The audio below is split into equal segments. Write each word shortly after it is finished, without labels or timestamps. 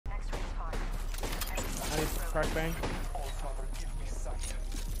crack bang.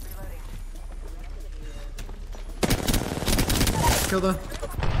 Killed her.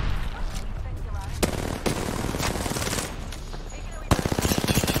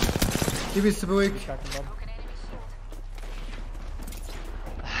 Give me super weak.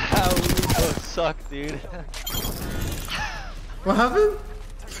 How we both suck, dude. What happened?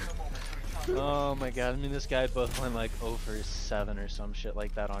 Oh my god, me and this guy both went like 0 for 7 or some shit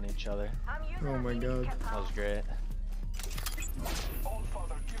like that on each other. Oh my god. That was great.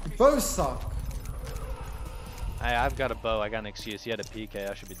 Both suck. I've got a bow, I got an excuse. He had a PK,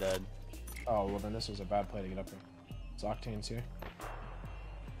 I should be dead. Oh, well then this was a bad play to get up here. It's Octane's here.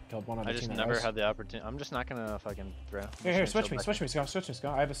 Killed one on the I team. just never had the opportunity. I'm just not gonna fucking throw. Here, switch me, Scott, switch me,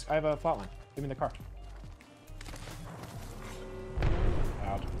 Scott. I have a flatline. Give me the car.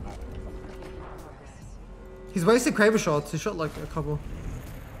 Out. He's wasted Kraber shots. He shot like a couple.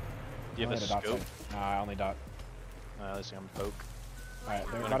 Do you have a scope? Nah, I only dot. At least I'm poke. Alright,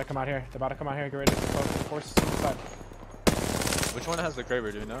 they're about to come out here. They're about to come out here. Get ready to poke. Force inside. Which one has the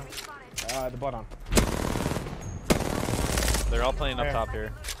Kraber, do you know? The blood on. They're all playing up top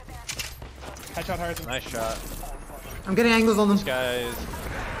here. Headshot hard. Nice shot. I'm getting angles on them. This guy's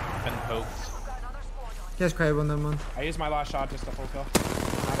been poked. He has Kraber on them, man. I used my last shot just to full kill.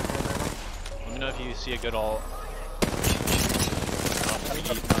 Let me know if you see a good ult.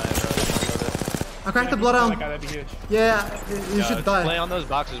 I cracked the blood on. That'd be huge. Yeah, you should die. Play on those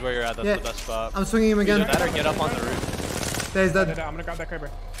boxes where you're at, that's the best spot. I'm swinging him again. Either that or get up on the roof. Yeah, he's dead. I'm gonna grab that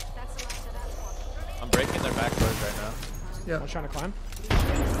Kraber. I'm breaking their back doors right now. Yeah. One's trying to climb.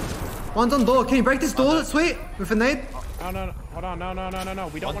 One's on door. Can you break this door? Sweet. With a nade. No. Hold on. No.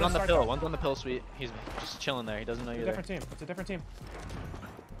 We don't want to start. One's on the pill. One's on the pill, sweet. He's just chilling there. He doesn't know you're there. It's a different team. It's a different team.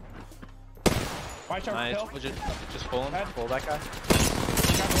 White shot Nice. pill. Just pull him. Pull that guy.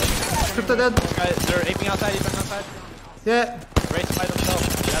 Crypto dead. They're aping outside. Aping outside. Yeah. Race by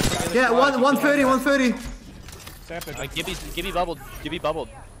themselves. Yeah. 130. 130. Gibby bubbled. Gibby bubbled.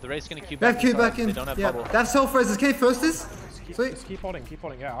 The race is gonna cube They back. have Q back in. They don't have Yeah. bubble. They have self raises. Can you first this? Sweet. Just keep holding.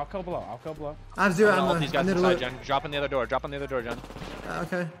 Yeah, I'll kill below. I have 0 ammo. These I guys need a inside, loot. Jen. Drop on the other door. Jen.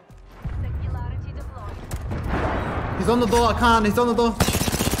 Okay. He's on the door. I can't. He's on the door.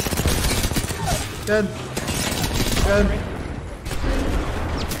 Dead.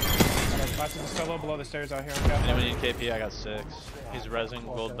 Solo below the stairs out here. Anyone need KP? I got 6. He's rezzing,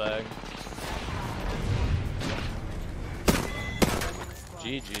 gold bag.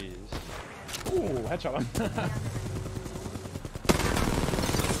 GG's. Ooh, headshot him.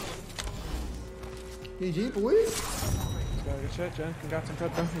 GG, boys. Let's go. Good shit, Jen. Congrats on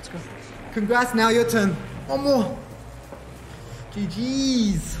Fred, bro. Let's go. Congrats, now your turn. One more.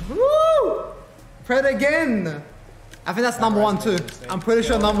 GG's. Woo! Fred again. I think that's number 1 too. I'm pretty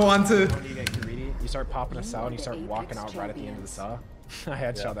sure number 1 too. When you get greedy, you start popping a cell and you start walking out right at the end of the cell. I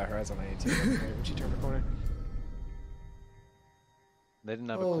headshot that Horizon on 18 when she turned the corner. They didn't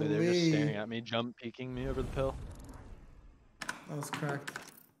have a clue. They were just staring at me, jump peeking me over the pill. That was cracked.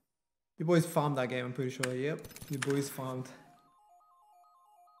 You boys farmed that game, I'm pretty sure. Yep. You boys farmed.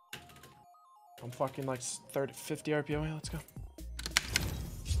 I'm fucking like 50 RPO. Yeah, let's go.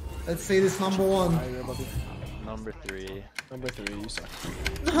 Let's see this number 1. Number 3. Number 3, you suck.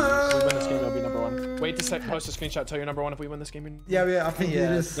 If we win this game, it'll be number 1. Wait to post a screenshot. Tell you're number 1 if we win this game. Yeah, I think we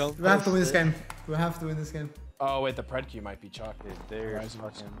have to win this game. We have to win this game. Oh wait, the pred queue might be chalked. They're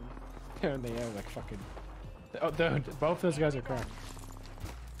fucking. They're in the air like fucking. Oh, dude, both those guys are cracked.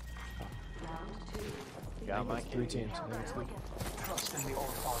 Got my 3 teams.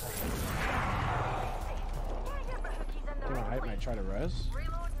 I might try to res.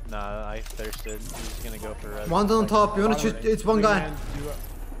 Nah, I thirsted. He's gonna go for res. One's on top. You wanna shoot? It's one guy.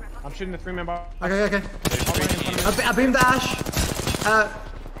 I'm shooting the 3-man box. Okay. I beamed the Ash.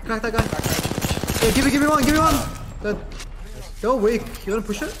 Crack that guy. Yeah, give me one. Dead. They're weak. You wanna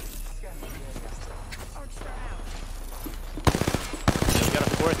push it? We got a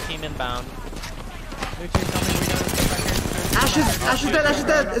 4th team inbound. Ash is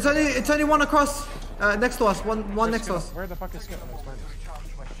dead. It's only one across. Next to us. One next to us. Where the fuck is Skip?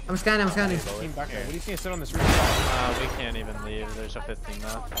 I'm scanning. Team back there. What do you think? Sit on this roof. We can't even leave. There's a 15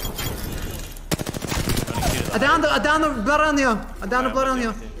 now. I down the blood on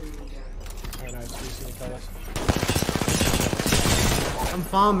here. Very nice. We see the fellas. I'm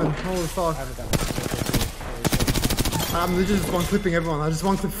farming. Holy fuck. I'm literally just one clipping everyone. I just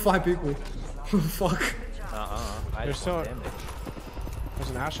one clip 5 people. Fuck. There's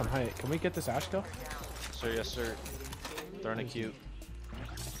an Ash on height. Can we get this Ash kill? Sir, yes sir. Throwing a cute.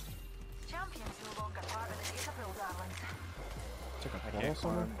 Took a pole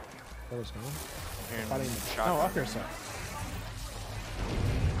somewhere. Where was it going? here Fighting. and Oh, shotgun. up here, sir.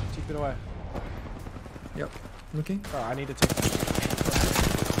 Keep it away. Yep. Looking. Oh, I need to take that.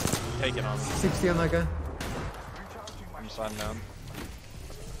 Take it on me. 60 on that guy. I'm sliding down.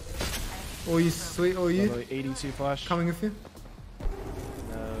 Oh, you sweet. Oh, you. Literally 82 flash. Coming with you.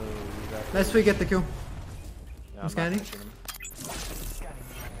 No, you got Let's we get the kill. Yeah, I'm scanning. not gonna shoot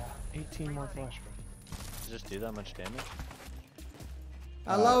him. 18 more flash, bro. Does this do that much damage?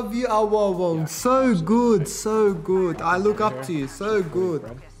 I love you, Awowo. Yeah, So good, so good. I look up to you. So good.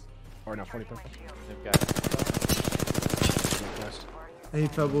 Or no, 40 purple. They've got I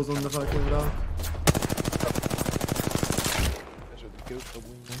hit pebbles on the fucking rock.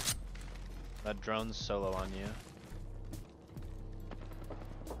 that drone's solo on you.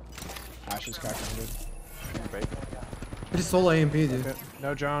 Ash is cracked 100. Break. I just solo AMP, dude. Okay.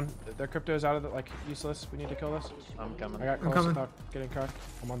 No drone. Their crypto is out of the, like, useless. We need to kill this. I'm coming. I got close coming. without getting cracked.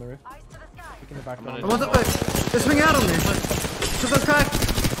 I'm on the roof. Taking the back I'm door. gonna I want to. Wait, they're swinging out on me. Shoot that crack.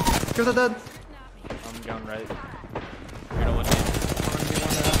 Kill that dead. I'm going right. You're gonna want me.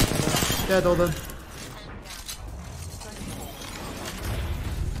 Dead, all dead.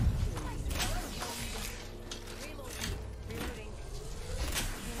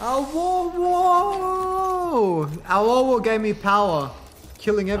 Awowo! Awowo gave me power,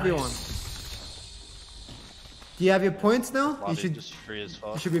 killing everyone. Do you have your points now? Lobby just free as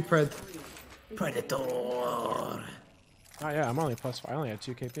fuck. You should be Predator. Oh yeah, I'm only +5. I only had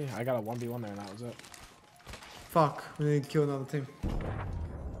 2 KP. I got a 1v1 there and that was it. Fuck, we need to kill another team.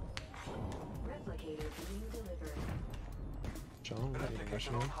 Chilling,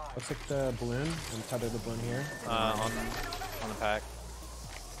 pushing in. Let's take the balloon and tether the balloon here. On the pack.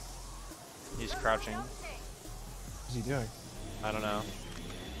 He's crouching. What's he doing? I don't know.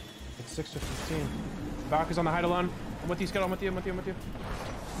 It's 6 to 15. Valk is on the hide alone. I'm with you, Skittle. I'm with you. I'm with you. I'm with you.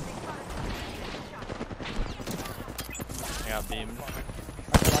 I got beamed.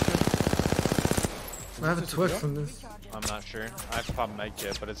 I have a Twix on this. I'm not sure. I have to pop a med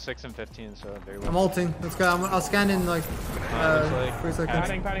kit, but it's 6 and 15, so very well. I'm ulting. Let's go. I'll scan in like looks like 3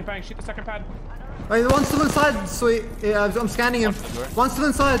 seconds. Padding. Shoot the second pad. Wait, one's still inside. Sweet. Yeah, I'm scanning him. One's still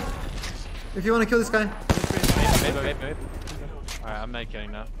inside. If you want to kill this guy. Wait. Alright, I'm med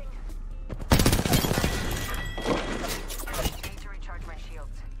kitting now.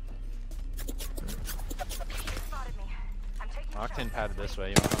 Octane padded this way.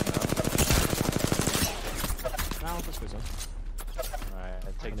 You want to come down? Now let's go. Alright, I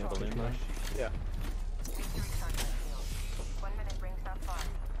take the balloon then. Yeah.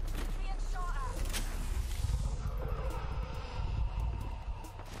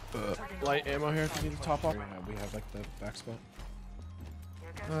 Light ammo here if you need to top off. We have like the back spot.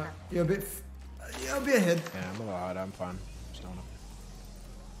 You're a bit ahead. Yeah, I'm a little hot. I'm fine. Just don't know.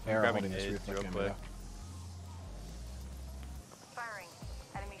 Air Grabbing holding this nades roof real like quick. Firing.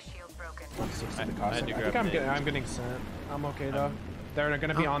 Enemy shield broken. I'm getting sent. I'm okay though. They're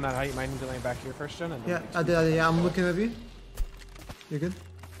gonna be on that height. You might need to land back here first, Jen. And Yeah, I did. Yeah, I'm looking at you. You good?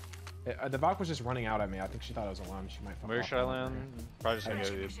 The Valk was just running out at me. I think she thought I was alone. She might. Where should I land? Probably just gonna go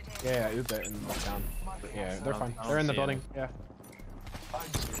Oob. Yeah, Oob it and look down. Yeah, they're fine. They're in the building. Yeah. I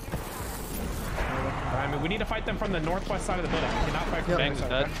mean, we need to fight them from the northwest side of the building. We cannot fight from the Bang's other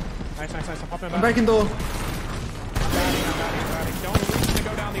dead. side. Nice. I'm popping back. I'm breaking door. I'm batting. Don't reach to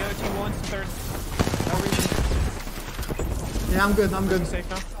go down. The other team will instant third. No reason. Yeah, I'm good. I'm good. Safe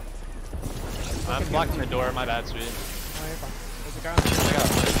now. I'm blocking the door. My bad, sweet. Oh, you're fine. There's a guy.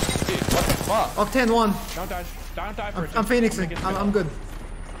 Dude, what the fuck? Octane 1. Don't die. Don't die for it. I'm phoenixing. I'm good.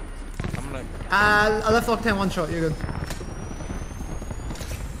 I'm gonna. I left Octane 1 shot. You're good.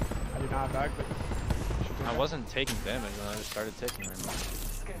 I do not have bag, but I wasn't taking damage when I just started taking them.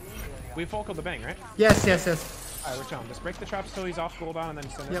 we focused the bang, right? Yes. Alright, we're chilling. Just break the traps till he's off cooldown and then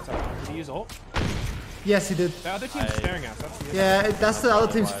send it. Yep. Did he use ult? Yes, he did. The other team's staring at us. That's the Yeah, that's the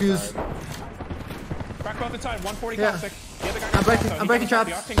other team's fuse. Back both inside, 140 Yeah. toxic. The other guy I'm breaking got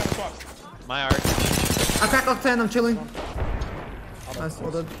traps. the Octane got the swap. My arc. I cracked Octane. I'm chilling. Nice.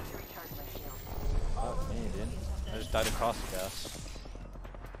 Well done. Oh, man, dude. I just died across the gas.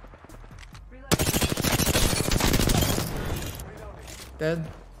 Dead.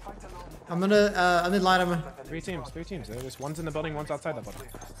 I'm gonna. I need light ammo. Three teams. There's one's in the building, one's outside the building.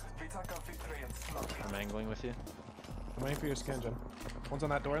 I'm angling with you. I'm waiting for your scan, Jen. One's on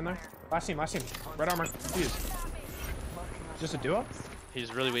that door in there. Last team. Red armor. Fuse. Just a duo?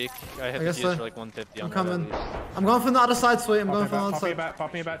 He's really weak. I hit I the guess fuse so. for like 150 I'm on coming. red at least. I'm going from the other side, sweet. I'm going from the other side.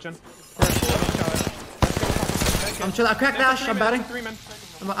 Pop me a bat, Jen. I'm chilling. I cracked dash. I'm batting. 3 men.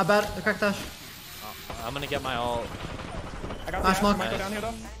 I cracked dash. I'm gonna get my ult. I got Nice the mark. might go down here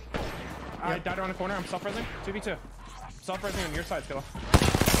though. I died around the corner. I'm self-resing. 2v2. Self-resing on your side, Skittle.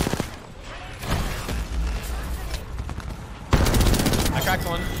 I cracked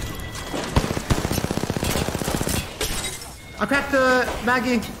one. I cracked the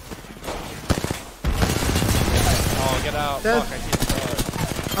Maggie. Oh, get out. Dead. Fuck, I see the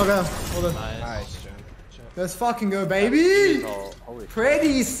Okay, hold on. Nice, Jim. Let's fucking go, baby.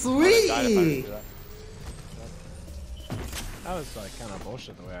 Pretty sweet. That was like kind of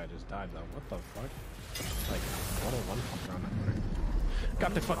bullshit the way I just died though. What the fuck? Like, what a one pump around that corner.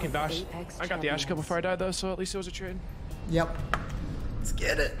 Got the fucking dash. I got the ash kill before I died though, so at least it was a trade. Yep. Let's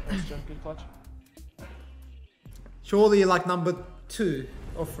get it. Nice, Jim. Good clutch. Surely you're like number 2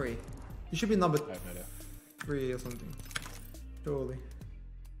 or 3. You should be number I have no idea. 3 or something. Surely.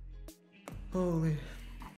 Holy.